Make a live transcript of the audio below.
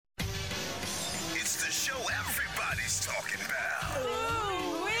everybody's talking about.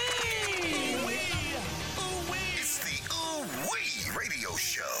 OOOWEE! It's the OOOWEE radio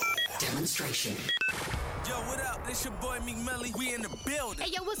show. Demonstration. Yo, what up? This your boy Meek Melly. We in the building.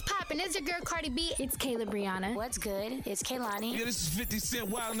 Hey, yo, what's poppin'? It's your girl Cardi B. It's Kayla Brianna. What's good? It's Kaylani. Yeah, this is 50 Cent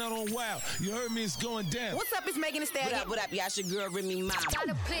Wild Not on Wild. You heard me, it's going down. What's up, it's Megan Thee Stallion. What up? Y'all, it's your girl Remy Ma.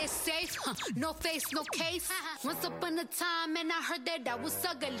 Gotta play it safe, no face, no case. Once upon a time, and I heard that was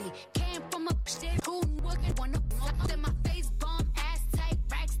ugly. Came from a shit who wouldn't wanna fuck in my face, bomb, ass tight,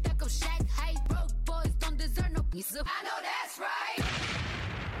 rack, stack up, shack, height. Broke boys don't deserve no piece of. I know that's right.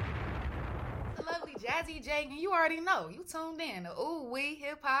 The lovely Jazzy J, and you already know, you tuned in to OOOWEE,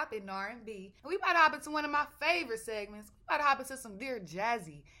 hip hop, and R&B. And we about to hop into one of my favorite segments. We about to hop into some Dear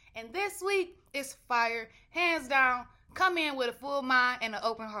Jazzy. And this week, it's fire, hands down. Come in with a full mind and an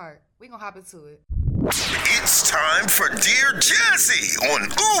open heart. We gonna hop into it. It's time for Dear Jazzy on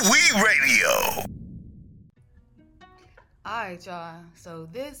OOOWEE radio. Alright, y'all. So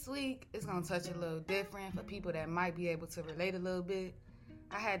this week, it's gonna touch a little different for people that might be able to relate a little bit.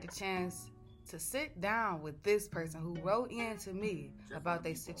 I had the chance to sit down with this person who wrote in to me about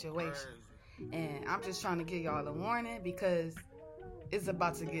their situation. And I'm just trying to give y'all a warning because it's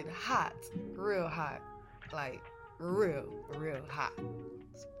about to get hot, real hot, like real hot.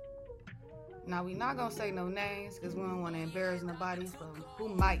 Now, we not gonna say no names because we don't want to embarrass nobody, so who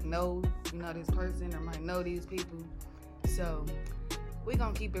might know, this person or might know these people. So we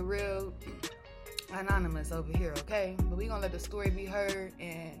gonna keep it real anonymous over here, okay? But we gonna let the story be heard,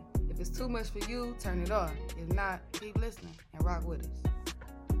 and if it's too much for you, turn it off. If not, keep listening and rock with us.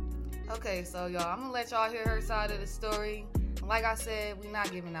 Okay, so y'all, I'm gonna let y'all hear her side of the story. Like I said, we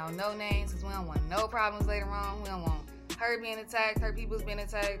not giving out no names because we don't want no problems later on. We don't want her being attacked, her people's being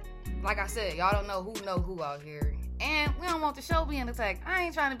attacked. Like I said, y'all don't know who out here. And we don't want the show being attacked. I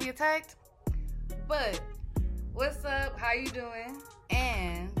ain't trying to be attacked. But what's up? How you doing?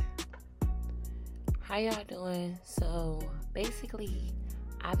 And how y'all doing? So basically,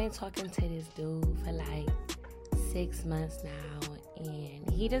 I've been talking to this dude for like 6 months now, and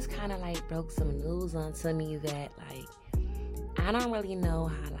he just kind of like broke some news onto me that like I don't really know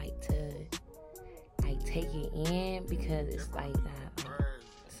how to take it in because it's like that.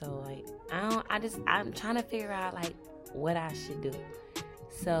 So like I'm trying to figure out like what I should do.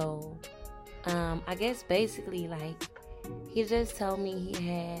 So I guess basically like he just told me he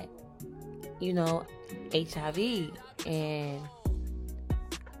had HIV, and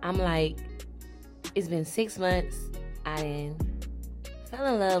I'm like, it's been 6 months. I didn't fell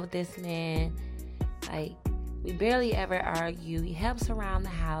in love with this man. Like, we barely ever argue. He helps around the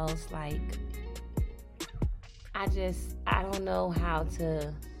house. Like, I don't know how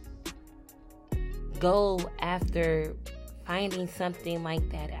to go after finding something like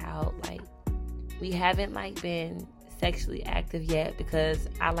that out. Like, we haven't like been sexually active yet because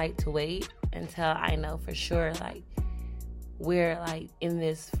I like to wait until I know for sure like we're like in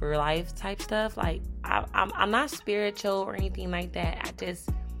this for life type stuff. Like I'm not spiritual or anything like that.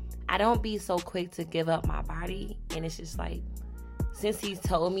 I don't be so quick to give up my body, and it's just like since he's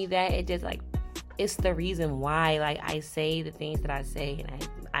told me that, it just like it's the reason why like I say the things that I say and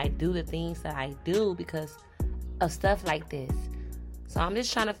I do the things that I do because of stuff like this. So I'm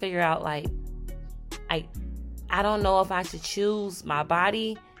just trying to figure out like I don't know if I should choose my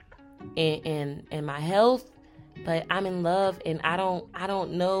body and my health, but I'm in love and I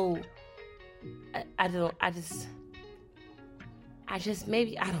don't know. I just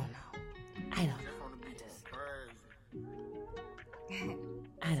maybe I don't know.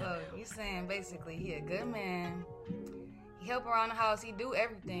 So you saying basically he a good man. He help around the house. He do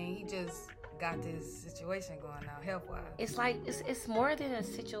everything. He just got this situation going on health wise. It's like it's more than a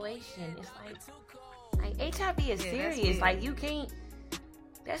situation. It's like HIV is serious. Like you can't.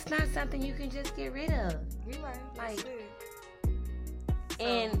 That's not something you can just get rid of. You're right. Like,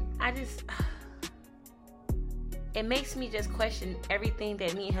 and I just, it makes me just question everything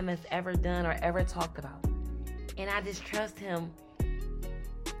that me and him has ever done or ever talked about. And I just trust him.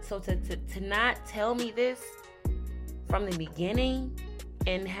 So to not tell me this from the beginning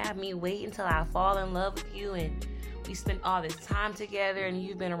and have me wait until I fall in love with you and we spent all this time together and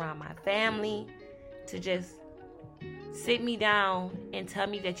you've been around my family, to just sit me down and tell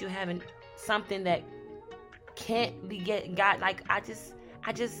me that you haven't something that can't be got like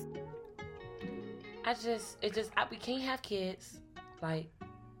we can't have kids. Like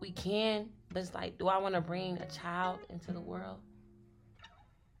we can, but it's like, do I want to bring a child into the world?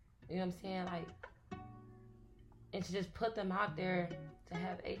 You know what I'm saying? Like, and to just put them out there to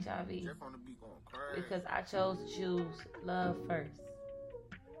have HIV because I chose to choose love first.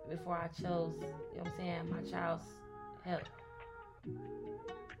 before I chose, you know what I'm saying, my child's health.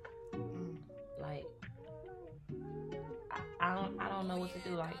 Like, I don't know what to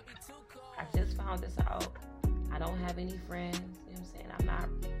do. Like, I just found this out. I don't have any friends, you know what I'm saying? I'm not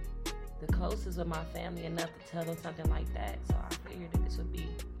the closest with my family enough to tell them something like that. So I figured that this would be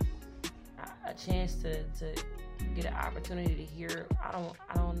a chance to get an opportunity to hear. I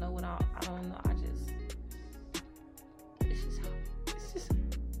don't know what I don't know. It's just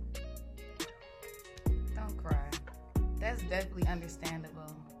Don't cry. That's definitely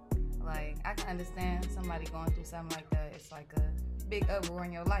understandable. Like, I can understand somebody going through something like that. It's like a big uproar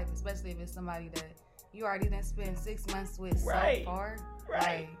in your life, especially if it's somebody that you already done spent 6 months with so far.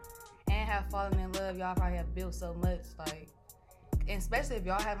 Like, and have fallen in love. Y'all probably have built so much. Like, and especially if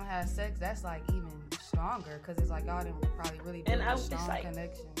y'all haven't had sex, that's like even stronger, because it's like y'all didn't probably really build a strong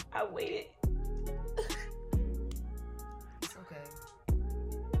connection. I waited. It's okay.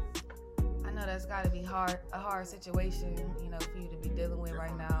 I know that's got to be a hard situation, you know, for you to be dealing with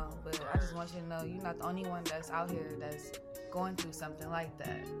right now. But I just want you to know you're not the only one that's out here that's going through something like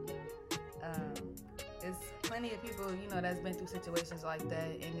that. It's plenty of people, you know, that's been through situations like that,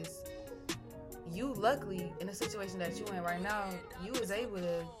 and it's you, luckily, in the situation that you in right now, you was able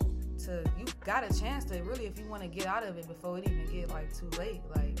to you got a chance to really, if you want to get out of it before it even get like too late.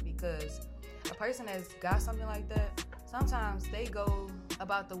 Like, because a person that's got something like that, sometimes they go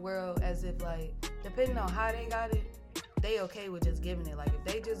about the world as if, like, depending on how they got it, they okay with just giving it. Like, if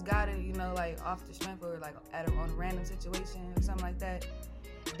they just got it, you know, like off the strength or like on a random situation or something like that,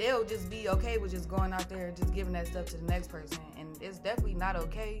 they'll just be okay with just going out there and just giving that stuff to the next person. And it's definitely not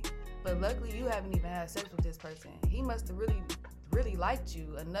okay. But luckily, you haven't even had sex with this person. He must have really liked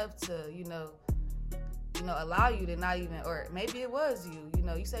you enough to, you know, allow you to not even, or maybe it was you. You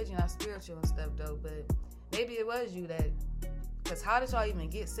know, you said you're not spiritual and stuff though, but maybe it was you that. Because how did y'all even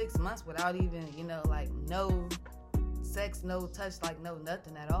get 6 months without even, you know, like no sex, no touch, like no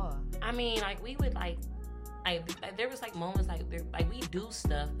nothing at all? I mean, like, we would like there was like moments like we do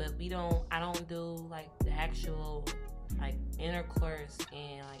stuff, but I don't do like the actual like intercourse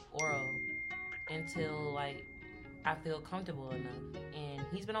and like oral until like I feel comfortable enough, and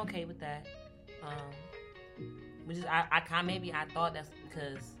he's been okay with that. Which is I thought that's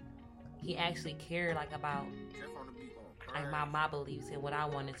because he actually cared like about like my beliefs and what I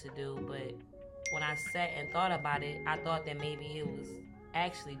wanted to do. But when I sat and thought about it, I thought that maybe it was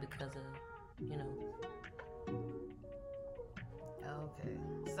actually because of, you know. Okay,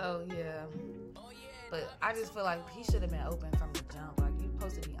 so yeah, but I just feel like he should have been open from the jump. Like, you're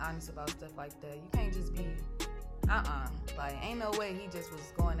supposed to be honest about stuff like that. You can't just be, like, ain't no way he just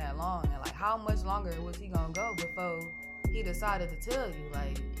was going that long. And like, how much longer was he gonna go before he decided to tell you?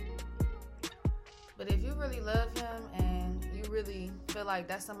 Like, but if you really love him and you really feel like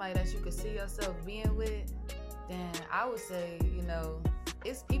that's somebody that you could see yourself being with, then I would say, you know,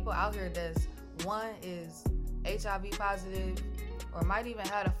 it's people out here that's, one is HIV positive or might even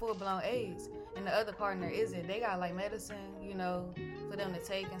have a full-blown AIDS, and the other partner isn't. They got like medicine, you know, for them to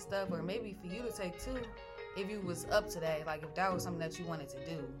take and stuff, or maybe for you to take too, if you was up to that. Like, if that was something that you wanted to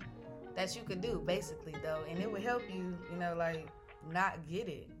do, that you could do basically though, and it would help you, you know, like, not get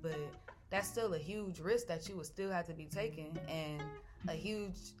it. But that's still a huge risk that you would still have to be taking, and a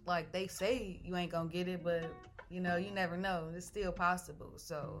huge, like, they say you ain't gonna get it, but you know, you never know. It's still possible.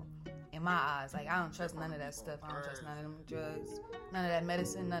 So, in my eyes, like, I don't trust none of that stuff. I don't trust none of them drugs, none of that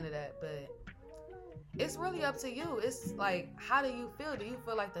medicine, none of that. But it's really up to you. It's like, how do you feel? Do you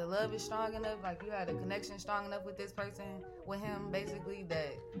feel like the love is strong enough? Like, you had a connection strong enough with this person, with him, basically,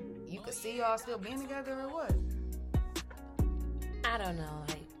 that you could see y'all still being together, or what? I don't know.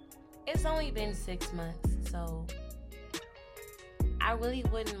 Like, it's only been 6 months, so I really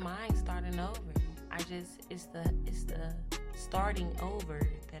wouldn't mind starting over. It's the starting over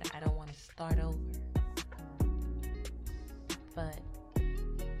that I don't want to start over. But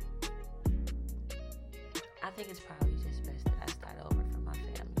I think it's probably just best that I start over for my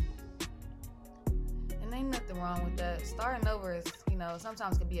family. And ain't nothing wrong with that. Starting over is, you know,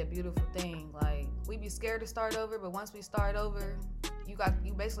 sometimes can be a beautiful thing. Like, we be scared to start over, but once we start over, you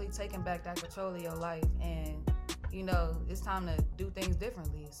basically taking back that control of your life, and you know, it's time to do things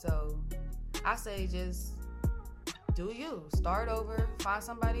differently. So I say just do you. Start over, find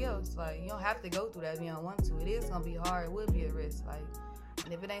somebody else. Like, you don't have to go through that if you don't want to. It is going to be hard. It would be a risk. Like,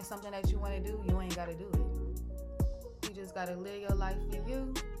 and if it ain't something that you want to do, you ain't got to do it. You just got to live your life for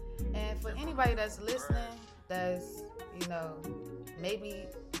you. And for anybody that's listening, that's, you know, maybe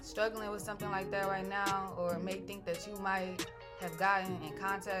struggling with something like that right now, or may think that you might have gotten in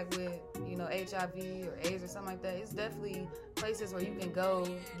contact with, you know, HIV or AIDS or something like that, it's definitely places where you can go,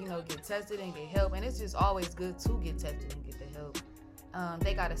 get tested and get help. And it's just always good to get tested and get the help.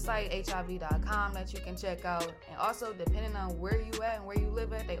 They got a site, hiv.com, that you can check out. And also, depending on where you at and where you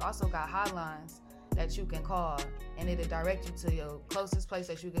live at, they also got hotlines that you can call. And it'll direct you to your closest place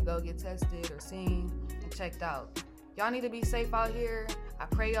that you can go get tested or seen and checked out. Y'all need to be safe out here. I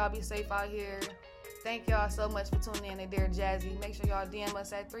pray y'all be safe out here. Thank y'all so much for tuning in to Dear Jazzy. Make sure y'all DM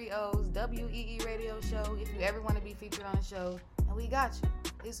us at 3O's WEE Radio Show if you ever want to be featured on the show. And we got you.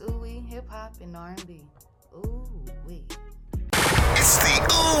 It's OOWEE, hip hop, and R&B. OOWEE. It's the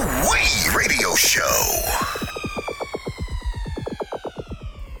OOOWEE Radio Show.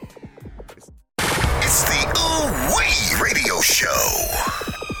 It's the OOOWEE Radio Show.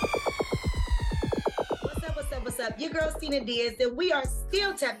 What's up? Your girl Cena Diaz, and we are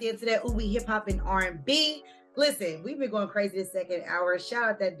still tapped into that OOOWEE hip hop and R&B. Listen, we've been going crazy this second hour. Shout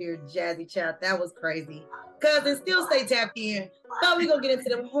out that Dear Jazzy chat. That was crazy. Cousin, still stay tapped in. But we're going to get into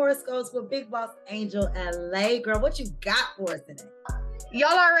them horoscopes with Big Boss Angel LA. Girl, what you got for us today?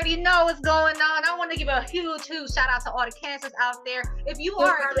 Y'all already know what's going on. I want to give a huge shout out to all the cancers out there. If you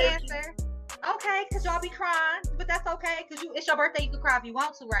are a cancer, okay, because y'all be crying, but that's okay, because it's your birthday. You can cry if you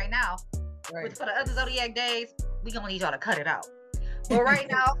want to right now. Right. But for the other zodiac days, we going to need y'all to cut it out. But right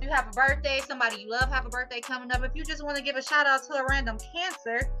now, if you have a birthday, somebody you love have a birthday coming up, if you just want to give a shout out to a random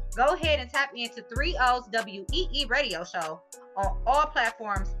cancer, go ahead and tap into 3O's WEE Radio Show on all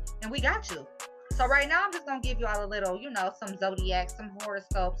platforms, and we got you. So right now, I'm just going to give you all a little, some zodiac, some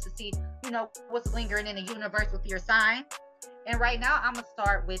horoscopes to see, what's lingering in the universe with your sign. And right now, I'm going to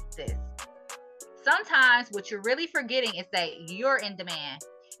start with this. Sometimes what you're really forgetting is that you're in demand,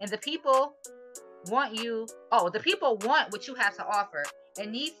 and the people want what you have to offer.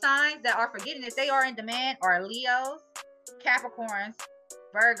 And these signs that are forgetting that they are in demand are Leos, Capricorns,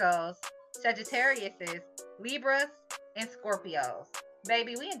 Virgos, Sagittariuses, Libras, and Scorpios.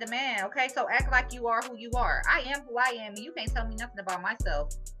 Baby, we in demand, okay? So act like you are who you are. I am who I am, and you can't tell me nothing about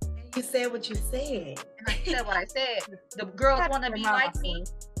myself. You said what you said. And I said what I said. The girls want to be like me.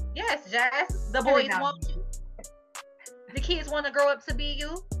 Yes, Jazz. The boys want you. The kids want to grow up to be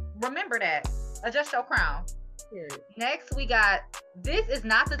you. Remember that. Adjust your crown. Next, we got, this is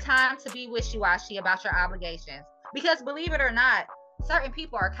not the time to be wishy-washy about your obligations. Because believe it or not, certain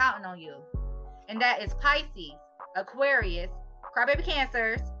people are counting on you. And that is Pisces, Aquarius, Crybaby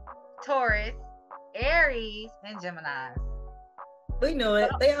Cancers, Taurus, Aries, and Geminis. We know it.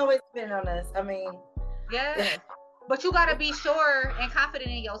 They always depend on us. I mean, yes. But you gotta be sure and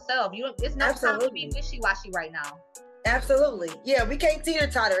confident in yourself. It's no time to be wishy-washy right now. Absolutely. Yeah, we can't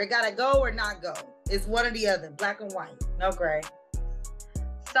teeter-totter. It gotta go or not go. It's one or the other, black and white, no gray.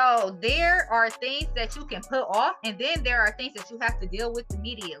 So there are things that you can put off, and then there are things that you have to deal with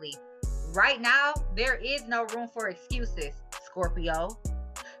immediately. Right now, there is no room for excuses. Scorpio,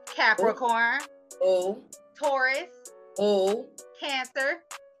 Capricorn, Taurus, Cancer,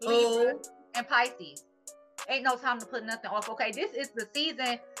 Libra, and Pisces. Ain't no time to put nothing off. Okay, this is the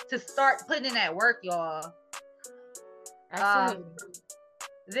season to start putting in that work, y'all. Absolutely.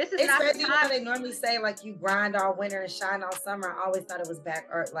 This is not the time. How they normally say like you grind all winter and shine all summer. I always thought it was back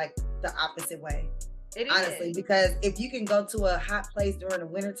or like the opposite way. It is. Honestly, because if you can go to a hot place during the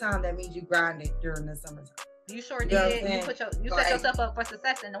wintertime, that means you grind it during the summertime. You sure did. You set yourself up for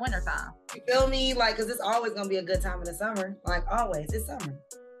success in the wintertime. You feel me? Like, because it's always going to be a good time in the summer. Like, always. It's summer.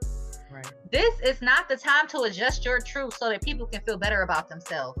 Right. This is not the time to adjust your truth so that people can feel better about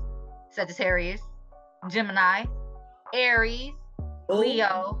themselves. Sagittarius, Gemini, Aries,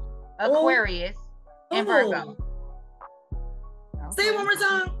 Leo, Aquarius, and Virgo. Say it one more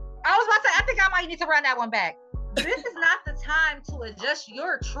time. I was about to say, I think I might need to run that one back. This is not the time to adjust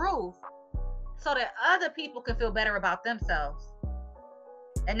your truth so that other people can feel better about themselves.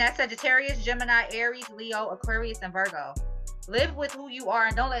 And that's Sagittarius, Gemini, Aries, Leo, Aquarius, and Virgo. Live with who you are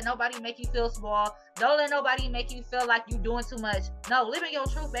and don't let nobody make you feel small. Don't let nobody make you feel like you're doing too much. No, live in your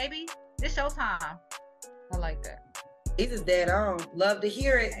truth, baby. This your time. I like that. This is dead on. Love to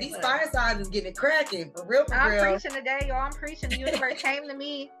hear it. These fire signs is getting cracking. For real, I'm preaching today, y'all. I'm preaching. The universe came to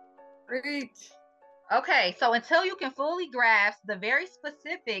me. Preach. Okay, so until you can fully grasp the very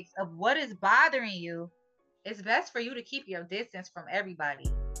specifics of what is bothering you, it's best for you to keep your distance from everybody.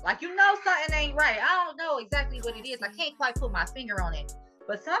 Like, you know something ain't right. I don't know exactly what it is. I can't quite put my finger on it.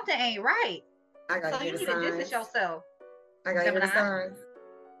 But something ain't right. So you need to distance yourself. I got the signs.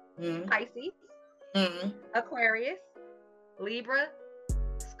 Pisces, Aquarius, Libra,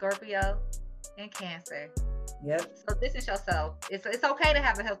 Scorpio, and Cancer. Yep. So distance yourself. It's okay to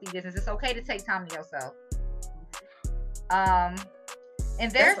have a healthy distance. It's okay to take time to yourself.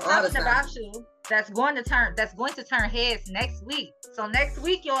 And there's something about you that's going to turn heads next week. So next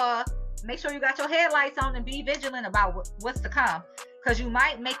week, y'all, make sure you got your headlights on and be vigilant about what's to come, because you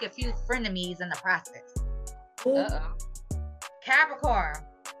might make a few frenemies in the process. Uh-oh. Capricorn.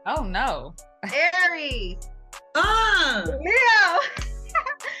 Oh no. Aries. Leo.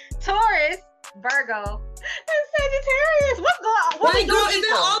 Taurus. Virgo. And Sagittarius. What's going on? What Wait, girl, is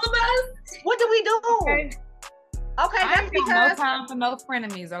that all of us? What do we do? Okay, I that's ain't got because no time for no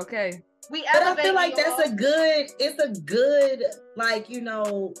frenemies, okay? we But I elevate. feel like it's a good, like, you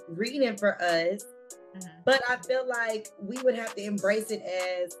know, reading for us. Mhm. But I feel like we would have to embrace it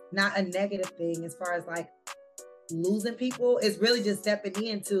as not a negative thing as far as like losing people. It's really just stepping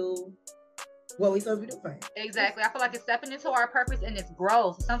into what we supposed to be doing. Exactly. I feel like it's stepping into our purpose and it's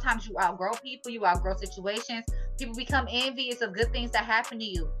growth. Sometimes you outgrow people, you outgrow situations. People become envious of good things that happen to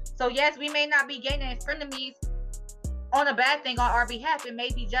you. So yes, we may not be gaining frenemies on a bad thing on our behalf. It may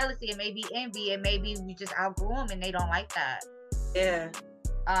be jealousy, it may be envy, it may be we just outgrew them and they don't like that. Yeah.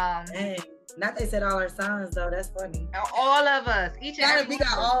 Dang. Not they said all our signs though. That's funny. All of us, each and every We one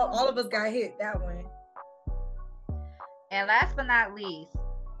got of us. all of us got hit that one. And last but not least,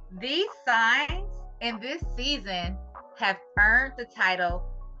 these signs in this season have earned the title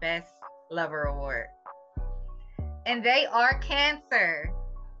Best Lover Award. And they are Cancer,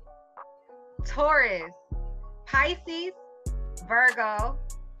 Taurus, Pisces, Virgo,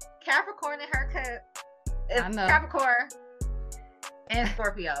 Capricorn in her cup, Capricorn, and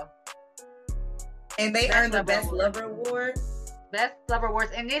Scorpio. And they earned the Best Lover Award? Best Lover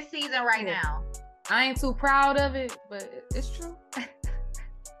Awards in this season right now. I ain't too proud of it, but it's true.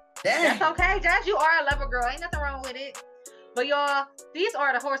 That's okay, Jazz. You are a lover girl. Ain't nothing wrong with it. But y'all, these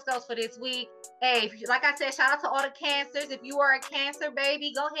are the horoscopes for this week. Hey, like I said, shout out to all the Cancers. If you are a Cancer,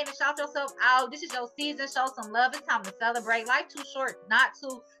 baby, go ahead and shout yourself out. This is your season. Show some love. It's time to celebrate. Life too short not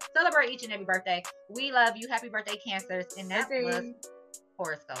to celebrate each and every birthday. We love you. Happy birthday, Cancers. And that was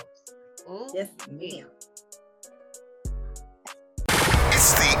horoscopes. Ooh, yes, ma'am.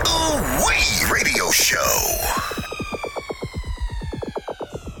 It's the OOOWEE Radio Show.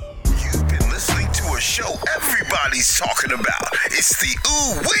 You've been listening to a show everybody's talking about. It's the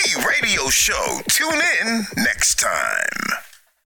OOOWEE Radio Show. Tune in next time.